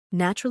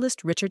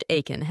Naturalist Richard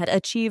Aiken had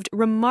achieved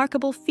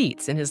remarkable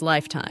feats in his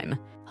lifetime,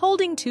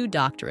 holding 2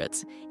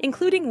 doctorates,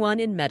 including one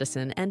in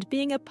medicine and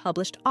being a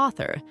published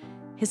author.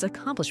 His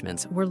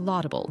accomplishments were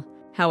laudable.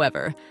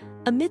 However,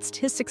 amidst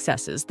his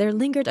successes, there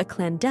lingered a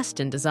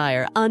clandestine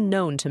desire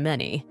unknown to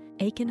many.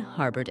 Aiken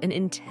harbored an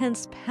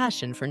intense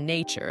passion for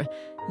nature,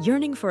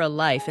 yearning for a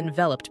life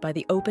enveloped by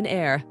the open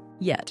air.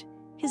 Yet,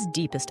 his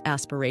deepest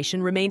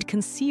aspiration remained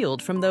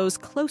concealed from those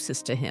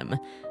closest to him,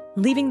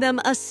 leaving them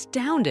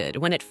astounded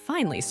when it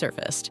finally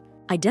surfaced.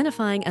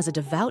 Identifying as a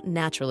devout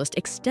naturalist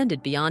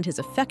extended beyond his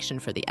affection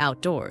for the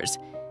outdoors.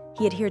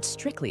 He adhered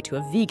strictly to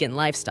a vegan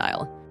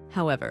lifestyle.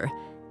 However,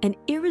 an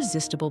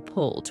irresistible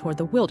pull toward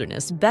the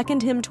wilderness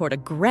beckoned him toward a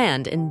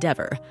grand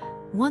endeavor,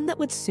 one that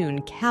would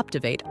soon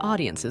captivate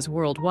audiences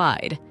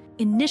worldwide.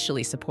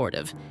 Initially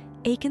supportive,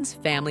 Aiken's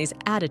family's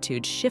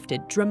attitude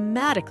shifted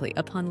dramatically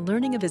upon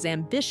learning of his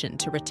ambition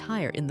to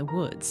retire in the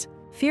woods.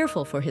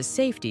 Fearful for his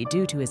safety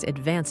due to his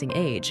advancing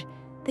age,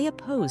 they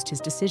opposed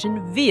his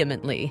decision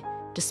vehemently.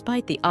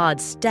 Despite the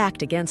odds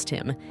stacked against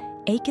him,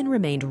 Aiken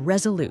remained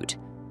resolute,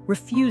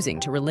 refusing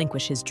to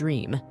relinquish his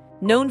dream.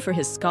 Known for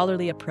his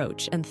scholarly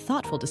approach and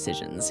thoughtful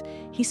decisions,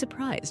 he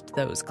surprised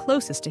those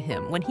closest to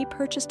him when he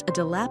purchased a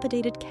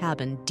dilapidated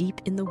cabin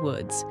deep in the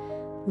woods,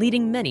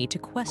 leading many to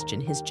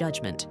question his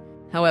judgment.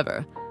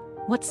 However,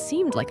 what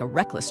seemed like a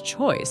reckless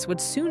choice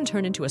would soon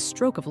turn into a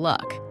stroke of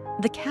luck.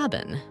 The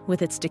cabin,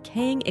 with its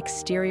decaying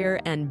exterior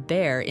and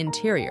bare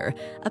interior,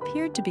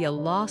 appeared to be a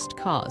lost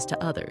cause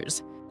to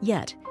others.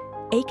 Yet,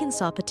 Aiken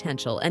saw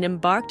potential and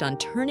embarked on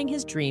turning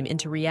his dream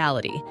into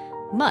reality,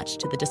 much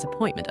to the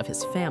disappointment of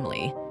his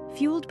family.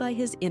 Fueled by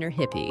his inner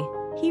hippie,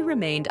 he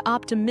remained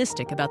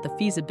optimistic about the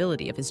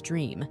feasibility of his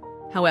dream.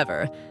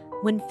 However,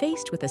 when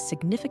faced with a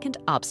significant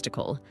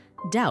obstacle,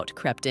 doubt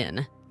crept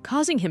in,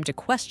 causing him to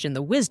question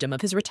the wisdom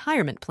of his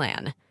retirement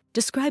plan.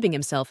 Describing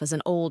himself as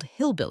an old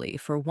hillbilly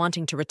for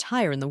wanting to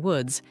retire in the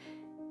woods,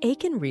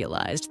 Aiken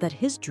realized that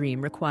his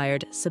dream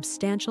required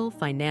substantial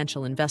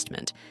financial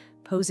investment,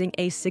 posing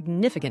a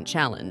significant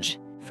challenge.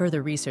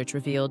 Further research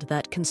revealed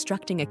that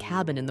constructing a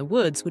cabin in the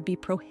woods would be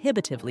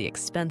prohibitively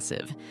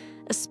expensive,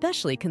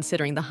 especially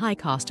considering the high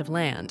cost of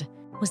land.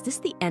 Was this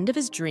the end of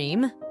his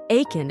dream?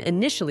 Aiken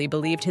initially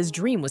believed his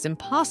dream was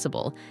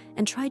impossible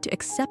and tried to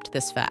accept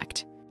this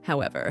fact.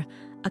 However,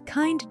 a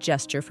kind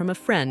gesture from a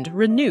friend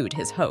renewed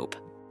his hope.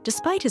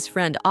 Despite his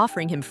friend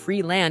offering him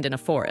free land in a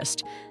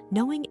forest,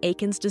 knowing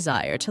Aiken's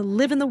desire to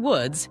live in the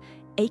woods,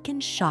 Aiken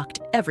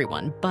shocked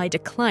everyone by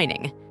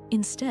declining.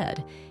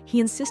 Instead, he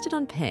insisted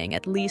on paying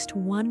at least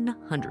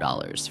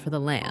 $100 for the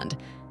land,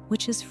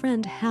 which his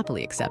friend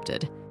happily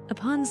accepted.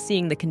 Upon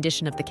seeing the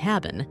condition of the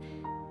cabin,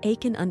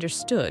 Aiken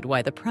understood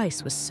why the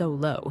price was so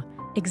low.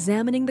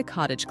 Examining the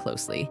cottage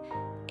closely,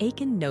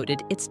 Aiken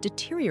noted its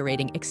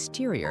deteriorating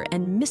exterior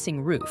and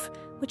missing roof,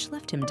 which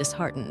left him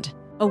disheartened.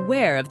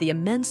 Aware of the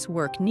immense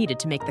work needed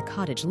to make the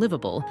cottage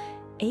livable,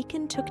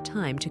 Aiken took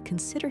time to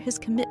consider his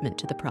commitment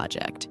to the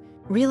project.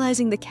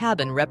 Realizing the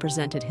cabin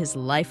represented his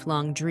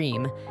lifelong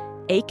dream,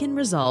 Aiken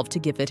resolved to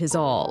give it his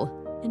all.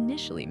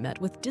 Initially met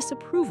with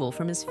disapproval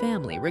from his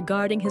family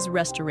regarding his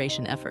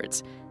restoration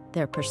efforts,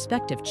 their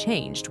perspective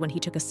changed when he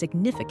took a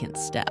significant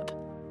step.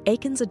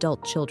 Aiken's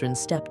adult children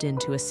stepped in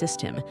to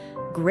assist him,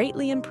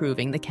 greatly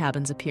improving the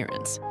cabin's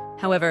appearance.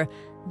 However,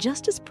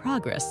 just as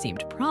progress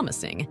seemed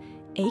promising,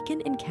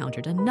 Aiken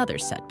encountered another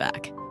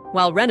setback.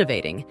 While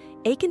renovating,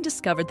 Aiken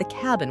discovered the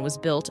cabin was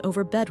built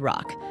over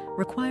bedrock,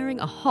 requiring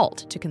a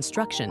halt to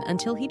construction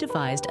until he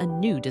devised a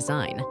new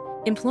design.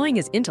 Employing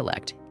his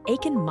intellect,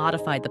 Aiken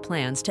modified the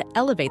plans to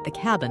elevate the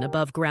cabin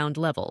above ground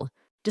level.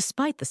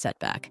 Despite the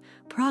setback,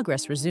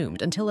 progress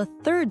resumed until a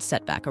third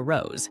setback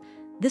arose,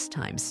 this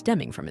time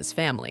stemming from his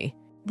family.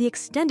 The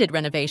extended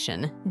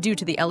renovation, due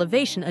to the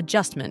elevation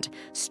adjustment,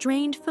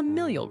 strained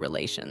familial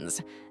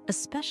relations,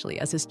 especially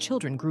as his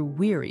children grew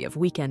weary of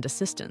weekend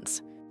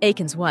assistance.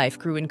 Aiken's wife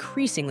grew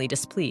increasingly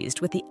displeased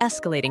with the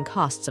escalating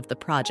costs of the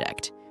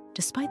project.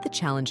 Despite the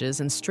challenges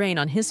and strain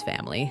on his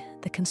family,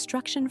 the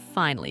construction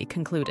finally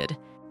concluded.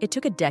 It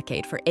took a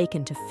decade for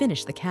Aiken to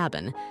finish the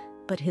cabin,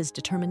 but his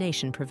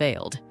determination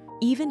prevailed.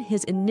 Even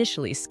his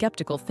initially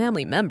skeptical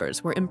family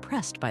members were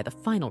impressed by the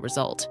final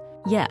result.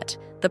 Yet,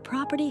 the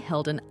property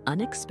held an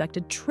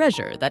unexpected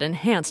treasure that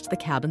enhanced the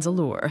cabin's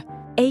allure.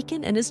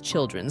 Aiken and his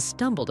children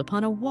stumbled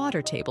upon a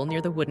water table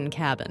near the wooden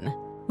cabin.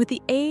 With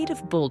the aid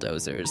of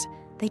bulldozers,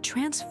 they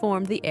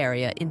transformed the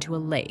area into a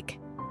lake,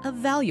 a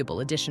valuable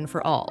addition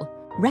for all.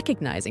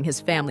 Recognizing his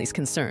family's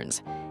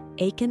concerns,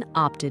 Aiken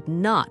opted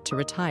not to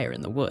retire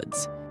in the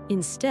woods.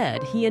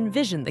 Instead, he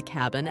envisioned the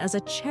cabin as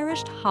a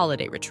cherished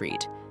holiday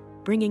retreat,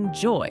 bringing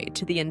joy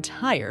to the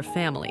entire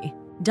family.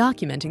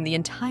 Documenting the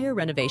entire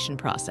renovation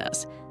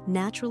process,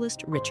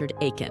 naturalist Richard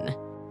Aiken.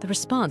 The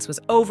response was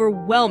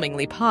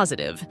overwhelmingly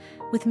positive,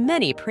 with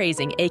many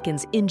praising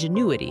Aiken's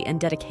ingenuity and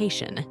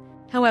dedication.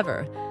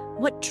 However,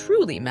 what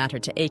truly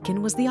mattered to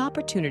Aiken was the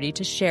opportunity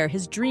to share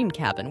his dream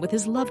cabin with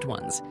his loved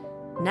ones,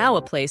 now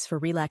a place for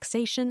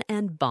relaxation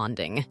and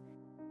bonding.